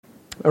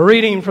A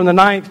reading from the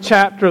 9th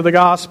chapter of the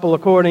Gospel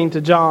according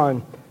to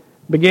John,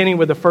 beginning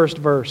with the first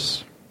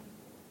verse.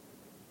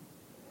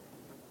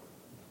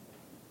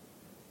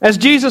 As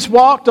Jesus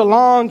walked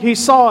along, he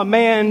saw a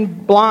man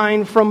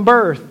blind from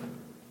birth.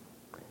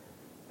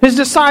 His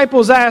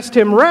disciples asked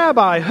him,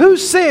 "Rabbi, who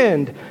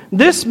sinned,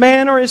 this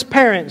man or his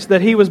parents, that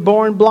he was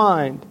born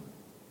blind?"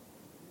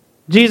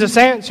 Jesus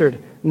answered,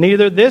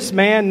 "Neither this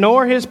man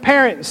nor his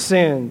parents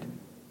sinned.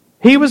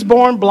 He was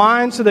born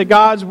blind so that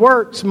God's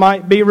works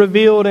might be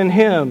revealed in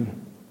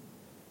him.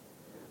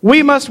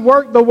 We must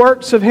work the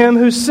works of him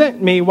who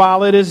sent me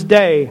while it is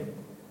day.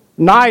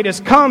 Night is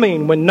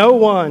coming when no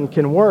one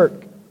can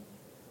work.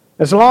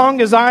 As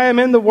long as I am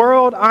in the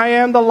world, I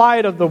am the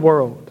light of the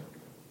world."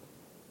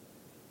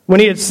 When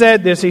he had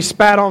said this, he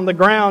spat on the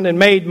ground and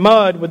made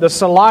mud with the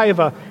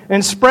saliva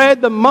and spread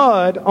the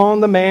mud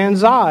on the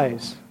man's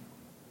eyes,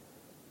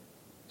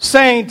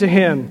 saying to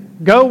him,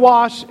 "Go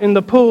wash in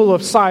the pool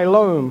of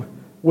Siloam,"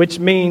 which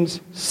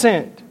means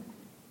sent.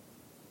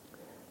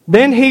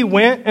 Then he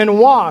went and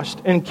washed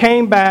and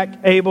came back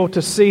able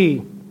to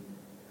see.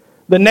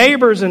 The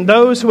neighbors and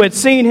those who had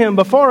seen him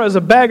before as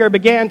a beggar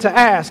began to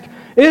ask,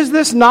 "Is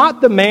this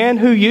not the man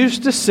who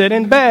used to sit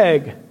and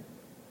beg?"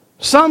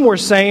 Some were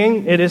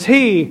saying, "It is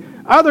he."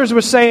 Others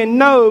were saying,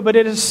 "No, but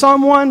it is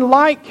someone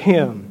like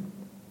him."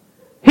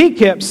 He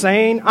kept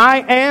saying,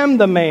 "I am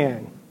the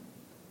man."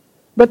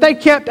 But they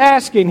kept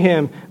asking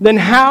him, "Then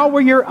how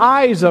were your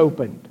eyes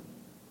opened?"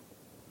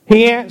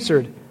 He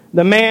answered,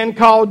 "The man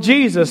called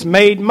Jesus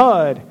made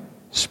mud,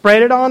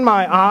 spread it on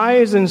my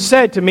eyes, and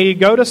said to me,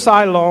 'Go to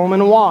Siloam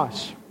and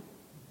wash.'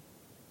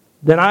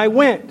 Then I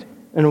went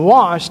and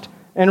washed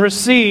and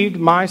received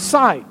my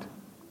sight."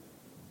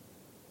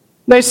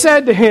 They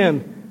said to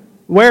him,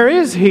 "Where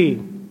is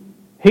he?"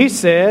 He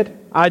said,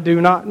 "I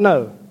do not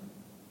know."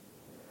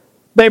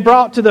 They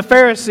brought to the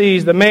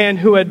Pharisees the man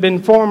who had been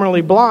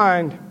formerly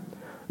blind.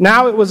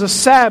 Now it was a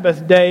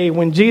Sabbath day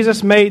when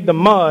Jesus made the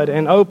mud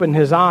and opened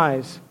his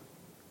eyes.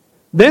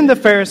 Then the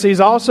Pharisees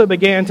also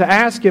began to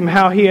ask him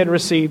how he had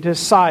received his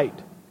sight.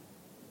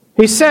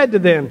 He said to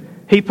them,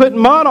 "He put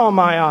mud on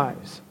my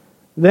eyes.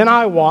 Then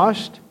I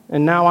washed,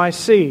 and now I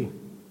see."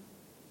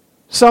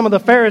 Some of the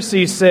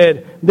Pharisees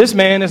said, "This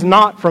man is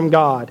not from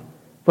God,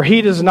 for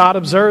he does not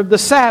observe the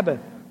Sabbath."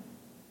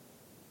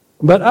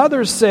 But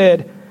others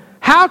said,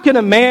 "How can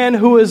a man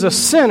who is a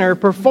sinner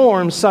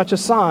perform such a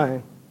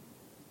sign?"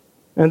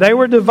 And they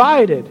were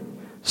divided.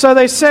 So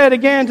they said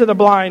again to the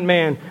blind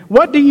man,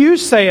 "What do you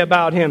say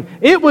about him?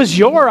 It was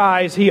your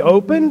eyes he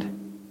opened."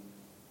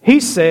 He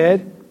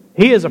said,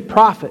 "He is a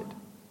prophet."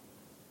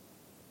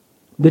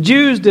 The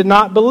Jews did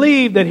not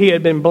believe that he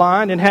had been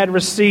blind and had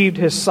received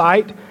his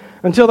sight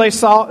until they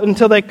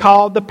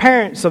called the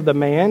parents of the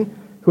man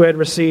who had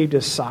received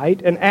his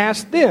sight and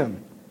asked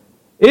them,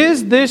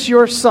 "Is this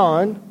your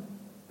son,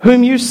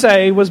 whom you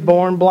say was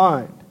born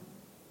blind?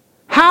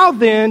 How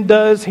then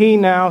does he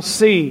now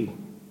see?"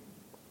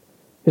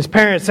 His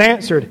parents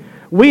answered,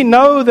 "We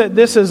know that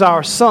this is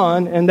our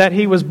son and that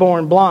he was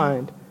born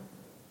blind,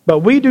 but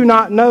we do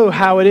not know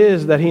how it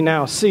is that he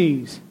now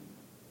sees.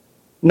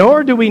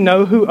 Nor do we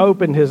know who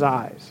opened his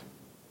eyes.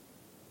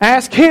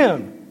 Ask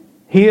him.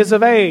 He is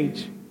of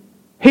age.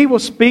 He will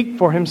speak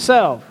for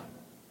himself."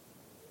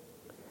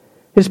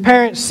 His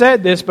parents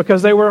said this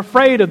because they were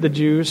afraid of the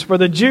Jews, for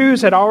the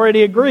Jews had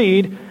already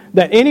agreed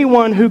that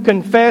anyone who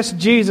confessed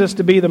Jesus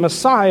to be the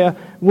Messiah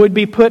would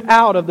be put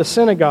out of the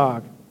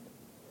synagogue.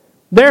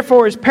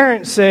 Therefore his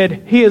parents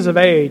said, "He is of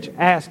age.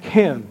 Ask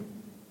him."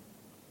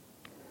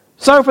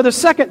 So for the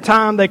second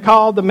time they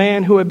called the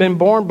man who had been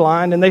born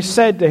blind, and they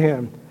said to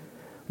him,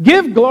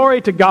 "Give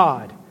glory to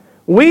God.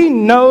 We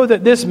know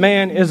that this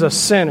man is a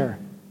sinner."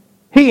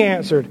 He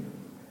answered,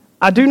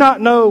 "I do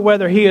not know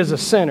whether he is a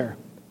sinner.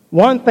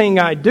 One thing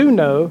I do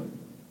know,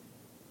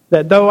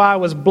 that though I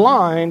was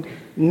blind,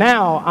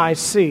 now I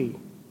see."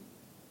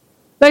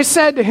 They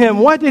said to him,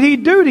 "What did he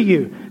do to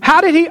you? How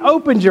did he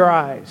open your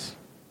eyes?"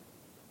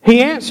 He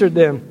answered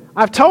them,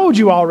 "I've told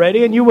you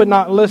already, and you would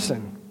not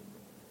listen.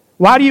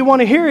 Why do you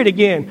want to hear it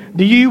again?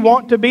 Do you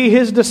want to be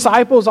his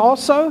disciples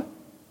also?"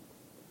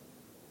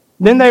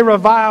 Then they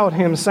reviled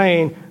him,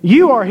 saying,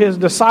 "You are his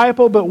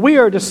disciple, but we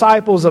are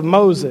disciples of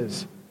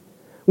Moses.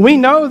 We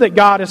know that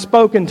God has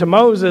spoken to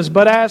Moses,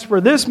 but as for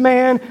this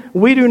man,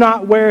 we do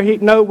not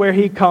know where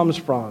he comes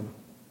from."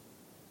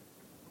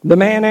 The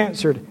man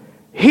answered,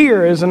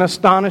 "Here is an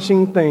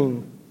astonishing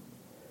thing.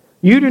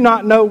 You do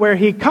not know where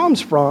he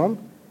comes from,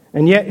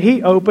 and yet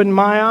he opened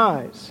my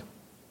eyes.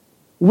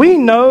 We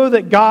know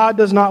that God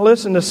does not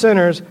listen to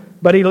sinners,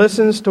 but he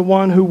listens to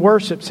one who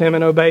worships him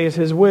and obeys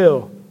his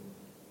will.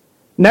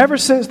 Never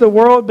since the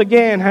world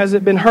began has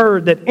it been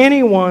heard that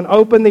anyone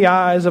opened the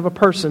eyes of a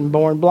person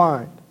born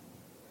blind.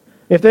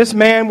 If this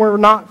man were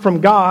not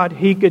from God,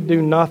 he could do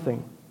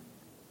nothing."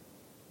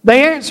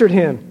 They answered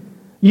him,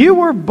 "You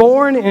were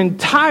born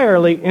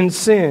entirely in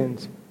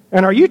sins,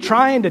 and are you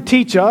trying to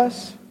teach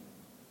us?"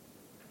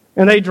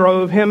 And they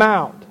drove him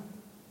out.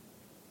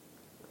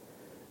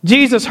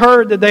 Jesus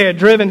heard that they had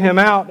driven him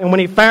out, and when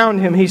he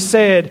found him, he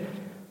said,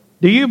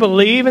 "Do you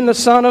believe in the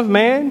Son of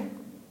Man?"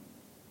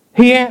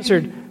 He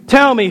answered,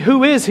 "Tell me,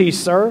 who is he,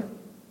 sir?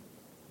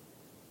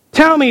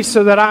 Tell me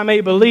so that I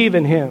may believe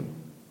in him."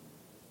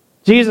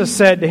 Jesus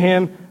said to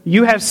him,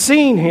 "You have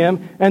seen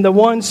him, and the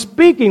one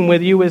speaking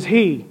with you is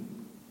he."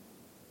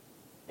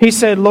 He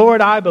said,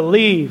 "Lord, I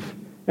believe,"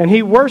 and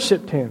he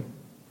worshiped him.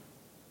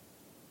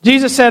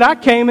 Jesus said, "I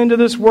came into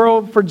this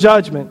world for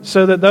judgment,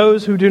 so that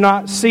those who do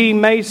not see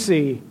may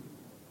see,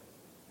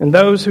 and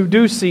those who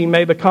do see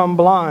may become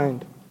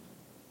blind."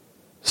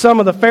 Some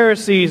of the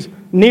Pharisees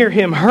near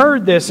him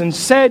heard this and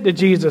said to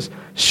Jesus,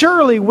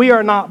 "Surely we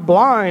are not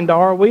blind,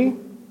 are we?"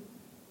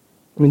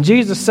 And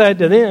Jesus said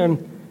to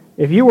them,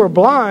 "If you were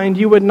blind,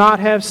 you would not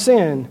have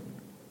sin.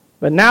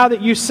 But now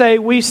that you say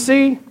we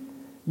see,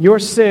 your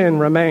sin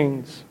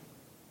remains."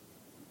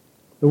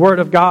 The word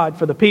of God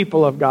for the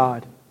people of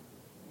God.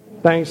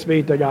 Thanks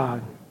be to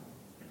God.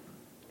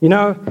 You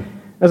know,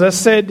 as I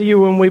said to you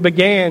when we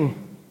began,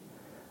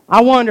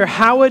 I wonder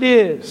how it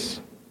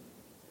is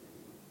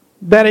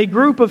that a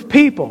group of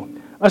people,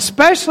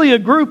 especially a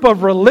group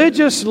of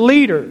religious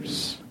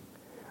leaders,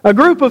 a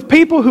group of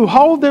people who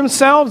hold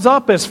themselves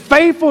up as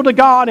faithful to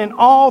God in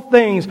all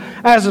things,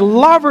 as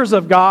lovers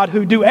of God,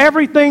 who do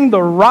everything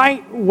the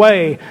right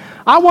way,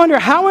 I wonder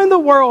how in the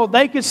world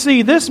they could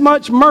see this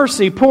much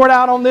mercy poured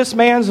out on this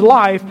man's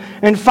life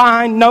and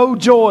find no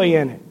joy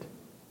in it.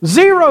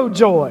 Zero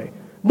joy.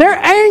 They're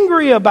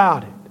angry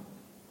about it.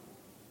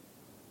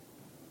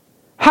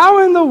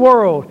 How in the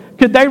world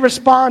could they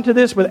respond to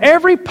this with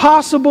every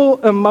possible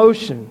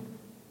emotion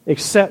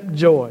except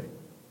joy?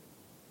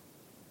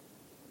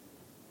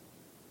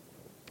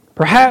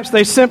 Perhaps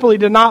they simply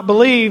did not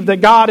believe that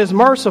God is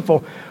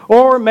merciful.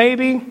 Or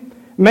maybe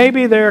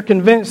they're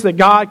convinced that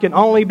God can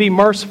only be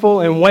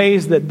merciful in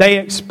ways that they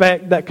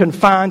expect, that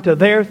confine to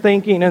their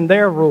thinking and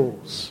their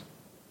rules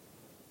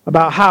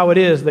about how it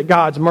is that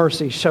God's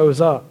mercy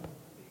shows up.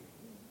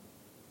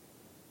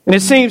 And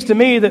it seems to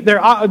me that their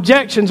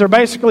objections are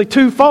basically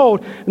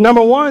twofold.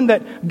 Number one,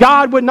 that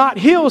God would not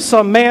heal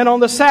some man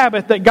on the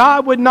Sabbath, that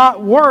God would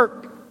not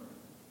work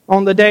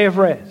on the day of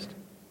rest.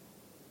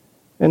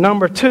 And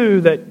number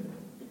two, that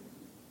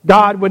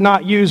God would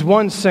not use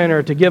one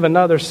sinner to give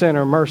another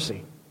sinner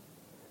mercy.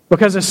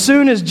 Because as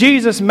soon as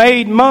Jesus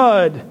made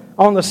mud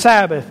on the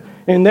Sabbath,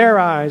 in their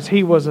eyes,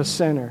 he was a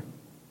sinner.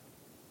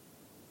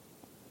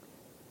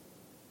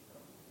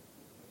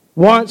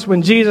 Once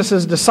when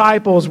Jesus'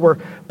 disciples were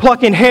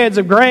plucking heads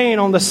of grain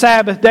on the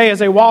Sabbath day as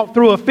they walked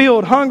through a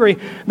field hungry,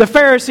 the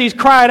Pharisees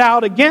cried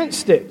out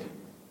against it.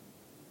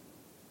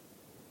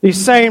 These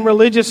same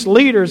religious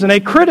leaders, and they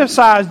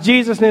criticized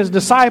Jesus and his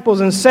disciples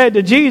and said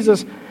to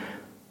Jesus,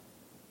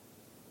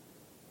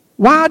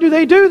 "Why do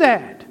they do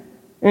that?"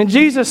 And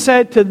Jesus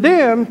said to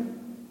them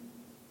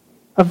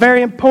a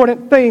very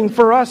important thing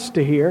for us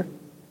to hear,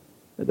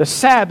 that the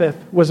Sabbath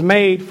was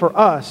made for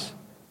us,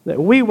 that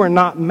we were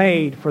not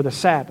made for the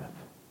Sabbath.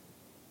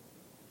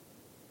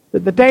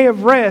 That the day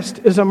of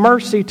rest is a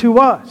mercy to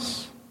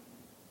us.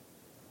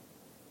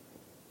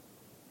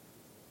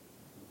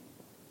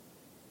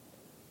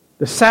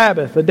 The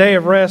Sabbath, the day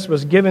of rest,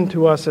 was given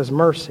to us as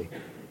mercy.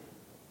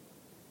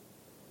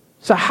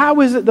 So how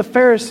is it the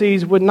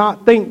Pharisees would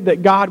not think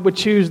that God would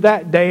choose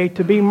that day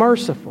to be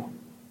merciful?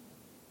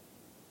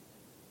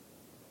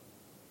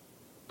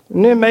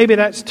 And then maybe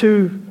that's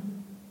too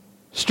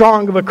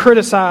strong of a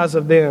criticize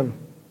of them.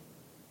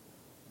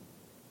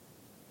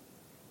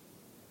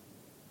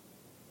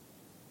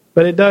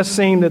 But it does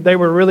seem that they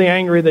were really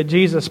angry that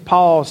Jesus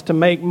paused to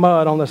make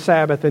mud on the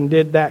Sabbath and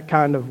did that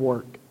kind of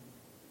work.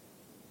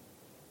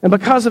 And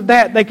because of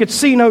that, they could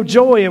see no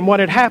joy in what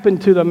had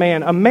happened to the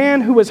man. A man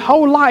who his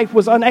whole life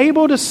was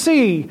unable to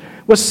see,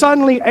 was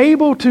suddenly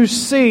able to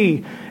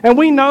see. And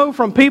we know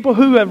from people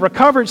who have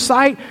recovered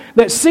sight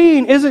that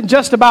seeing isn't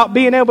just about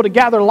being able to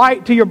gather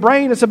light to your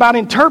brain. It's about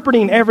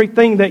interpreting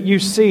everything that you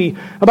see,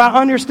 about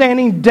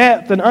understanding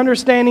depth and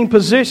understanding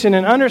position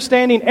and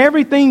understanding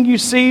everything you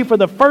see for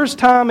the first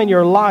time in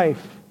your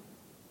life.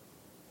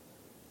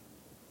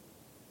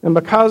 And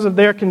because of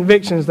their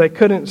convictions, they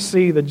couldn't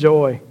see the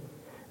joy.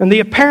 And the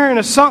apparent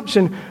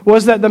assumption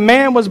was that the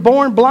man was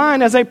born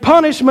blind as a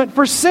punishment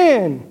for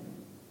sin.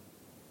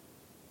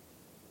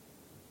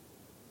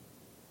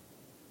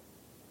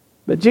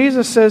 But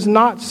Jesus says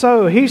not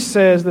so. He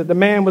says that the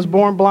man was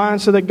born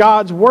blind so that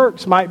God's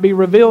works might be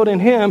revealed in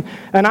him,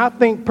 and I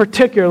think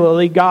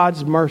particularly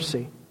God's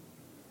mercy.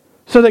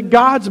 So that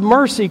God's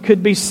mercy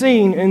could be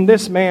seen in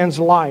this man's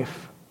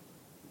life.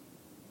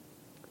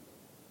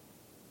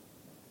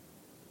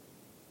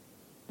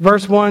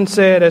 Verse 1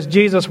 said, as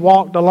Jesus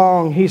walked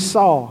along, he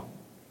saw.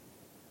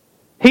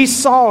 He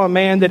saw a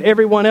man that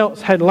everyone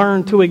else had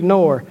learned to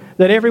ignore,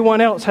 that everyone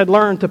else had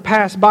learned to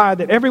pass by,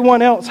 that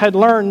everyone else had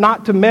learned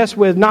not to mess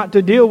with, not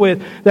to deal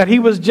with, that he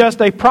was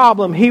just a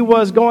problem. He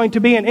was going to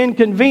be an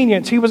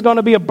inconvenience. He was going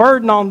to be a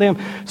burden on them.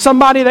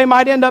 Somebody they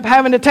might end up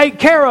having to take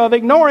care of.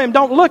 Ignore him.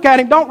 Don't look at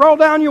him. Don't roll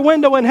down your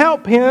window and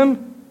help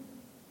him.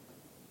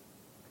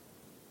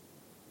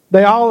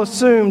 They all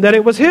assumed that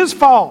it was his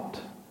fault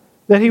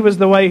that he was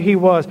the way he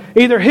was.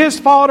 Either his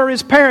fault or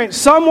his parents.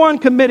 Someone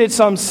committed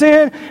some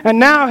sin, and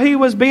now he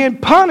was being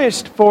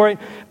punished for it.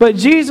 But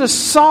Jesus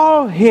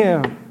saw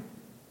him.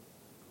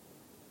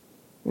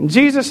 And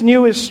Jesus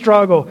knew his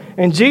struggle,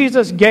 and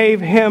Jesus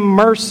gave him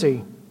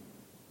mercy.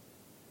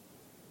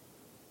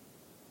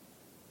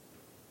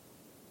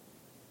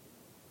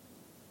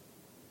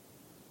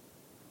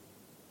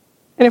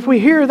 And if we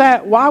hear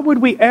that, why would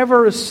we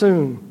ever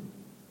assume?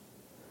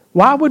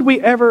 Why would we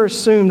ever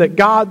assume that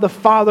God the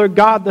Father,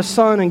 God the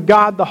Son, and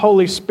God the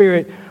Holy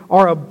Spirit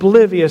are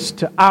oblivious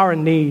to our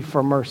need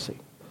for mercy?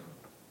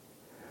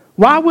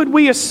 Why would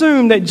we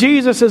assume that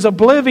Jesus is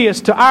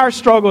oblivious to our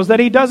struggles, that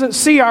He doesn't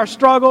see our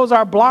struggles,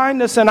 our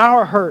blindness, and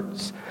our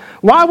hurts?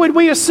 Why would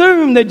we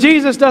assume that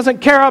Jesus doesn't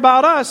care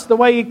about us the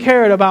way He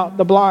cared about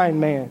the blind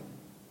man?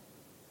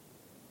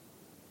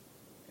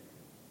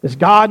 Is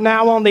God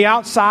now on the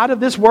outside of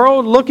this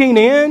world looking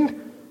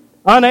in,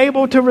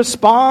 unable to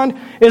respond?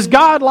 Is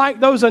God like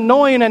those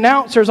annoying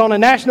announcers on a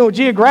National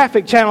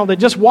Geographic channel that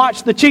just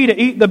watch the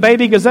cheetah eat the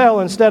baby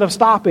gazelle instead of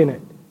stopping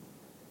it?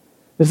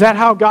 Is that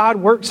how God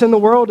works in the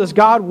world? Does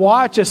God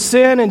watch as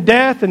sin and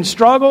death and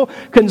struggle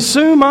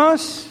consume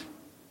us?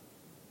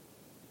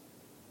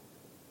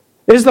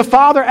 Is the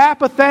Father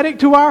apathetic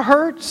to our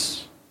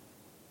hurts?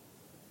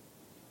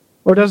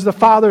 Or does the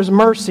Father's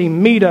mercy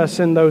meet us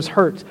in those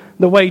hurts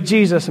the way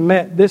Jesus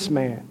met this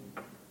man?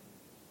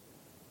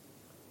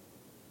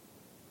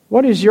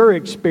 What is your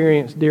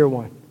experience, dear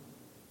one?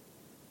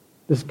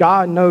 Does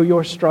God know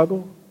your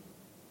struggle?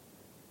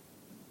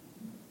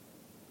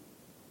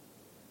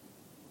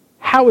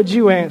 How would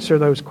you answer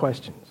those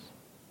questions?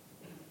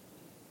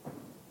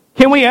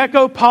 Can we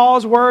echo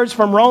Paul's words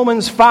from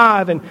Romans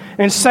 5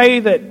 and say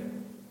that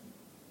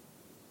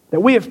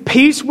we have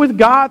peace with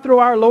God through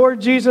our Lord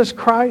Jesus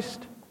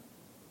Christ?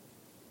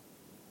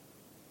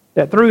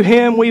 That through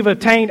Him we've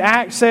attained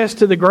access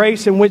to the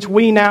grace in which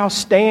we now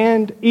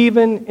stand,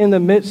 even in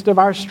the midst of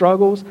our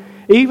struggles,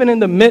 even in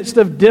the midst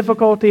of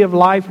difficulty of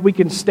life, we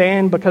can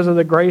stand because of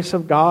the grace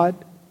of God.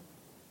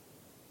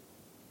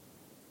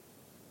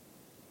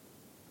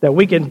 That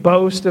we can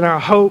boast in our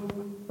hope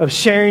of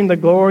sharing the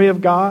glory of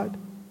God.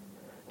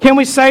 Can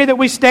we say that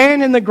we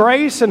stand in the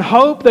grace and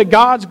hope that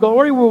God's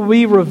glory will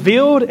be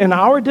revealed in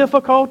our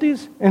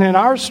difficulties and in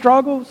our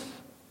struggles?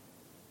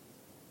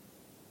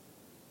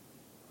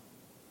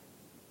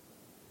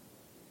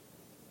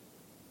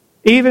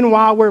 Even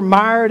while we're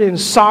mired in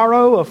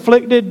sorrow,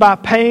 afflicted by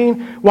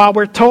pain, while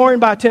we're torn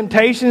by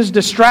temptations,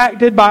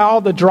 distracted by all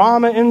the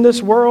drama in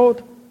this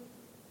world,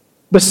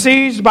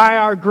 besieged by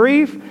our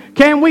grief,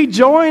 can we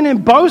join in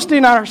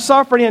boasting our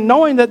suffering and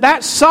knowing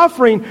that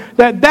suffering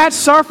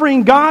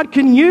God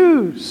can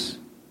use?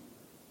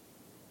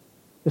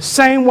 The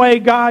same way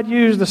God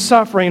used the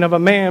suffering of a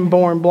man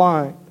born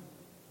blind.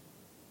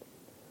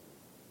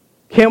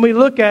 Can we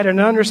look at it and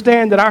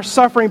understand that our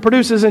suffering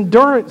produces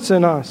endurance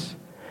in us?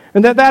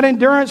 And that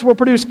endurance will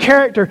produce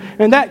character.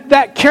 And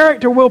that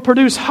character will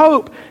produce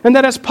hope. And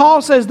that, as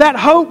Paul says, that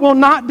hope will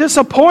not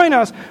disappoint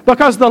us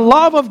because the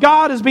love of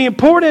God is being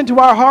poured into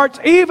our hearts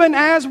even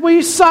as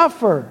we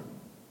suffer.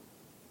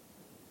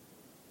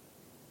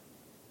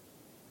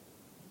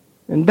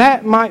 And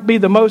that might be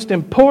the most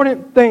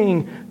important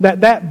thing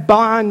that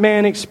blind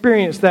man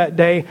experienced that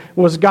day,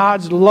 was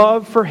God's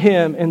love for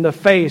him in the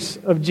face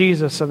of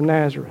Jesus of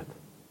Nazareth.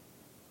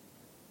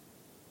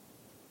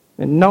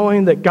 And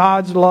knowing that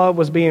God's love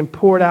was being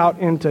poured out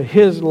into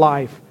his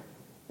life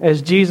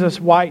as Jesus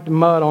wiped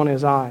mud on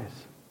his eyes.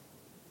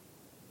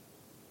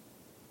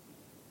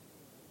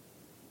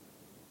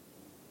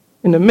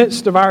 In the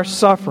midst of our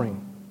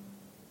suffering,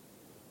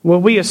 will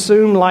we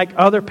assume, like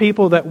other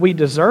people, that we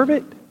deserve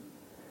it?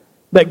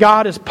 That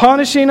God is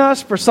punishing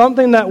us for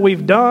something that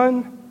we've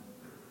done?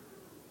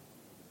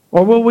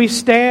 Or will we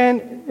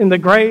stand in the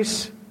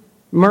grace,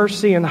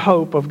 mercy, and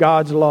hope of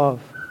God's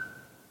love?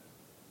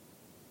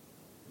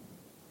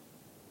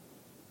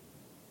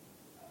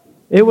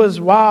 It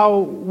was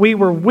while we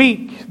were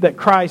weak that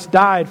Christ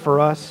died for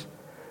us.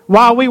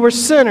 While we were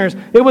sinners,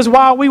 it was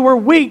while we were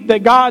weak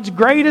that God's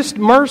greatest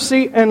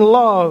mercy and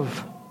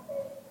love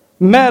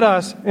met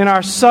us in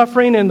our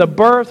suffering in the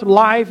birth,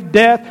 life,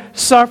 death,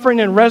 suffering,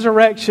 and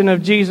resurrection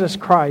of Jesus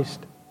Christ.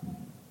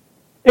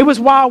 It was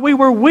while we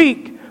were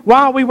weak,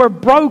 while we were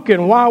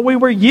broken, while we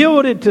were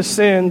yielded to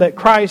sin that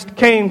Christ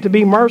came to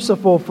be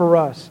merciful for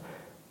us.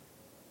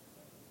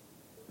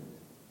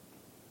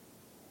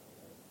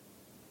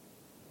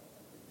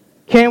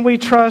 Can we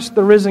trust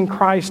the risen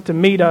Christ to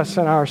meet us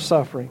in our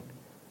suffering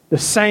the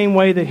same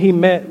way that He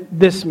met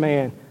this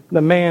man,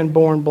 the man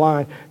born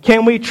blind?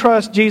 Can we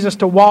trust Jesus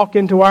to walk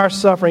into our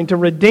suffering, to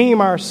redeem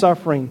our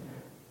suffering,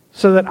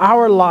 so that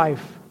our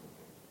life,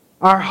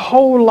 our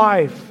whole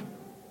life,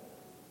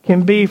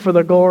 can be for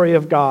the glory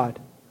of God?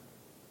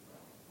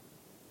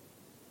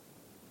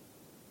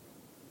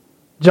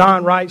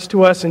 John writes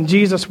to us, and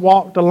Jesus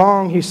walked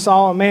along, he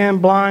saw a man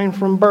blind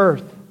from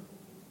birth.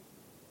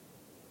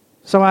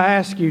 So I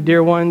ask you,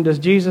 dear one, does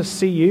Jesus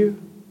see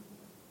you?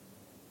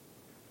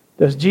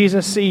 Does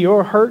Jesus see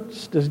your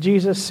hurts? Does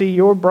Jesus see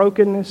your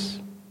brokenness?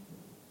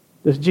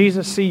 Does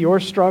Jesus see your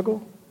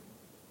struggle?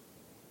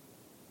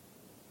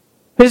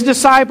 His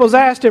disciples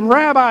asked him,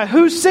 Rabbi,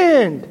 who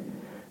sinned,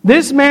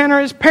 this man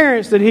or his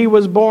parents, that he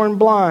was born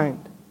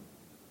blind?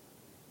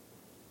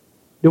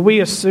 Do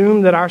we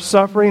assume that our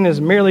suffering is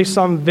merely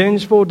some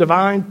vengeful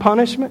divine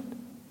punishment?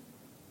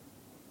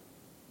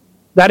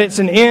 That it's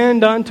an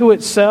end unto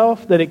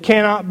itself, that it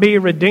cannot be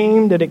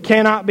redeemed, that it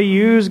cannot be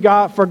used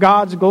for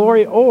God's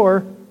glory?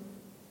 Or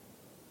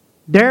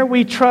dare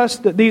we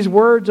trust that these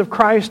words of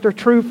Christ are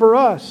true for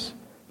us?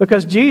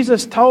 Because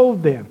Jesus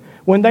told them,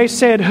 when they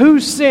said, who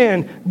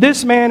sinned,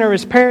 this man or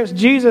his parents?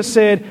 Jesus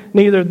said,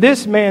 neither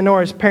this man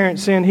nor his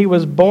parents sinned. He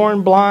was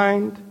born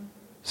blind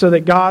so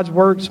that God's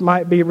works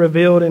might be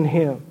revealed in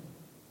him.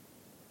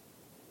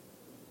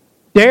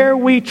 Dare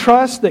we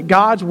trust that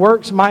God's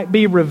works might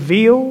be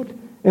revealed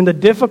in the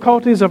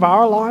difficulties of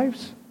our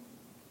lives?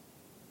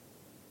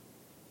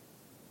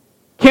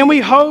 Can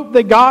we hope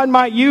that God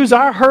might use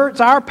our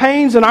hurts, our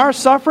pains, and our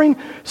suffering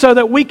so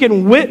that we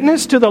can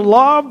witness to the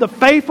love, the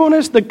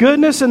faithfulness, the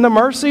goodness, and the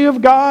mercy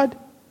of God?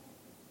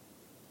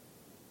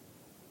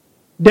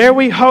 Dare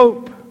we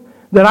hope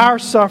that our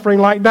suffering,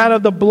 like that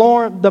of the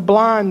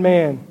blind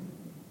man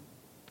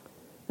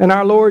and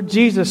our Lord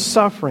Jesus'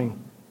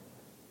 suffering,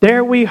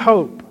 dare we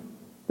hope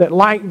that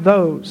like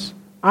those,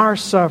 our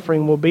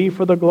suffering will be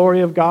for the glory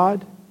of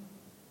God?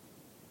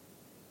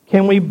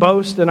 Can we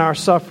boast in our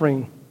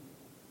suffering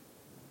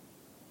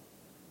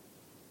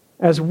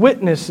as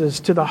witnesses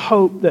to the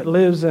hope that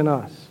lives in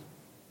us?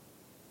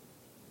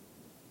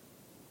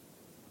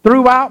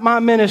 Throughout my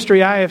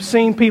ministry, I have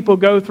seen people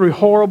go through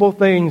horrible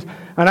things,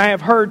 and I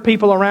have heard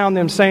people around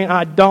them saying,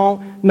 I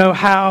don't know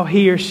how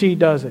he or she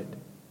does it.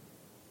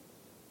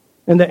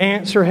 And the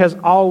answer has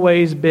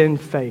always been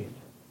faith.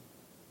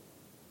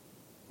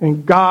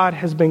 And God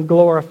has been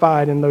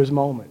glorified in those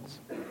moments.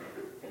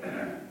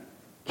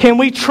 Can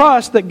we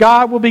trust that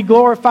God will be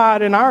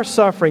glorified in our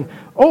suffering?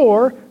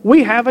 Or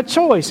we have a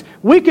choice.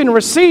 We can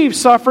receive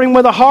suffering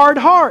with a hard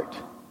heart.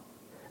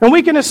 And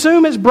we can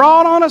assume it's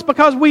brought on us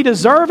because we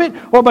deserve it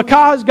or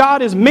because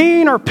God is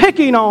mean or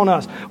picking on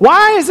us.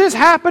 Why is this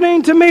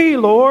happening to me,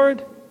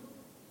 Lord?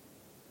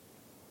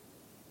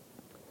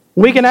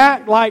 We can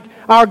act like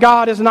our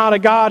God is not a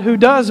God who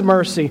does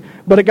mercy,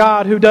 but a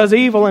God who does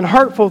evil and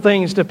hurtful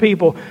things to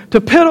people, to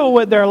piddle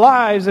with their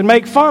lives and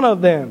make fun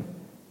of them,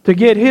 to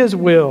get His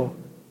will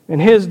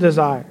and His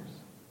desires.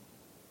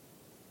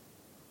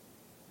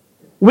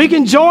 We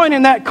can join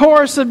in that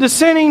chorus of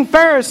dissenting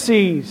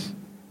Pharisees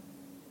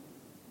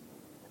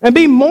and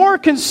be more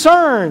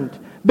concerned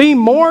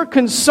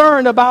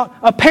about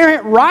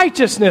apparent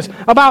righteousness,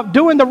 about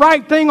doing the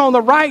right thing on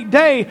the right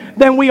day,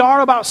 than we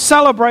are about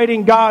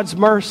celebrating God's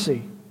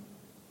mercy.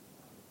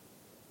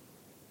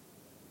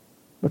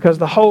 Because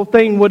the whole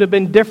thing would have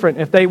been different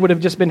if they would have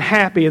just been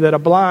happy that a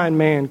blind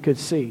man could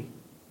see.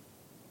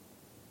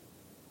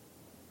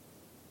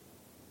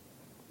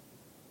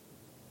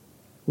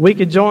 We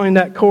could join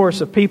that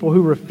chorus of people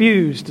who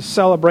refuse to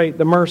celebrate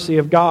the mercy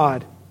of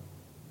God.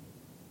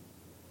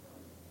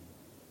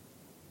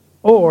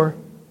 Or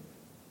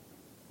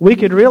we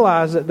could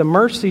realize that the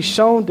mercy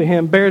shown to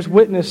him bears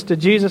witness to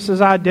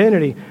Jesus'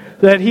 identity,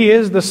 that he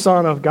is the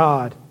Son of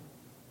God.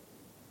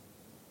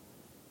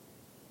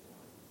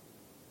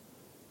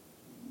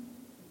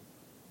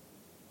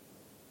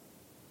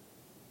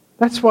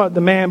 That's what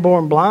the man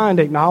born blind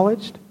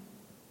acknowledged.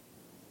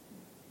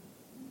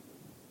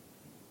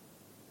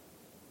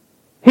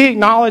 He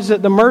acknowledged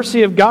that the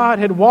mercy of God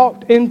had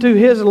walked into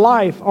his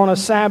life on a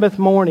Sabbath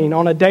morning,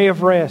 on a day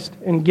of rest,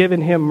 and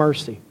given him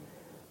mercy,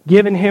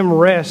 given him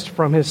rest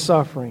from his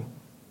suffering.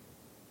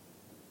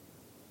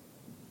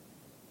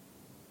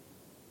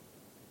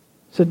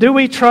 So do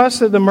we trust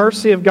that the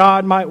mercy of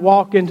God might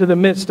walk into the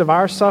midst of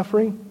our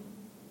suffering?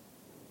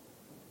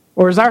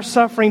 Or is our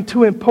suffering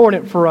too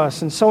important for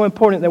us and so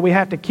important that we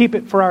have to keep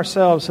it for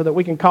ourselves so that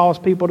we can cause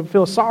people to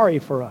feel sorry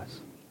for us?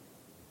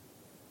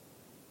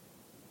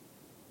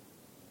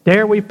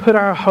 Dare we put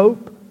our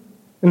hope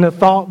in the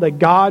thought that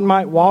God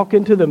might walk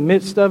into the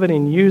midst of it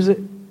and use it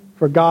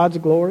for God's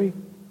glory?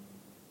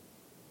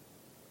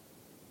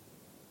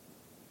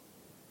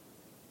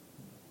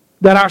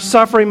 That our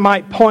suffering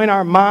might point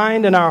our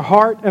mind and our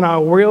heart and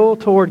our will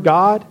toward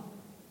God?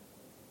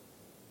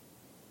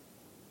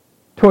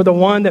 Toward the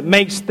one that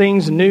makes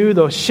things new,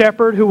 the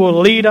shepherd who will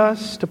lead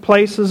us to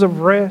places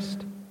of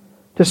rest,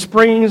 to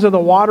springs of the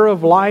water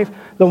of life,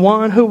 the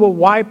one who will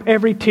wipe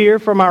every tear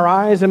from our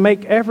eyes and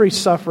make every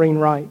suffering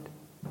right.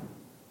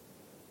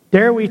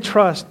 Dare we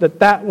trust that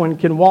that one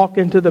can walk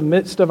into the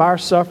midst of our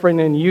suffering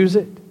and use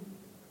it?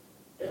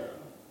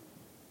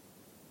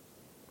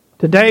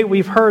 Today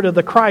we've heard of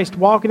the Christ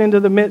walking into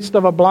the midst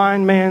of a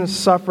blind man's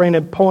suffering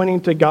and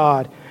pointing to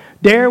God.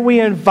 Dare we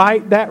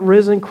invite that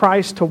risen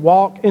Christ to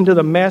walk into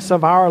the mess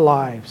of our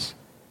lives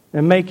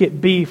and make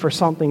it be for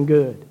something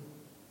good?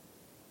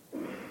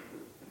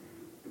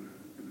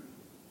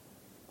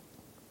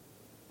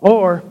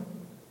 Or,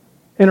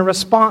 in a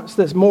response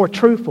that's more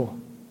truthful,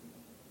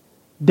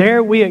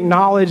 dare we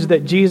acknowledge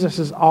that Jesus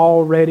is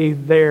already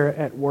there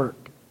at work?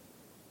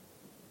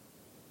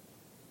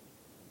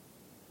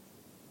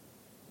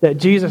 that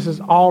Jesus is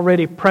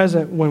already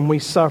present when we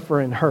suffer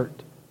and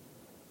hurt,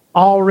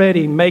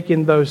 already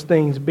making those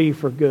things be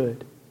for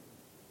good.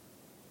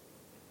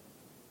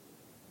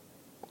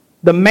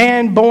 The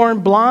man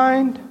born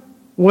blind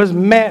was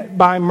met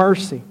by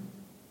mercy.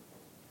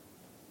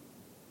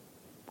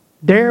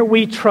 Dare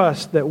we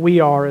trust that we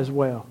are as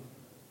well?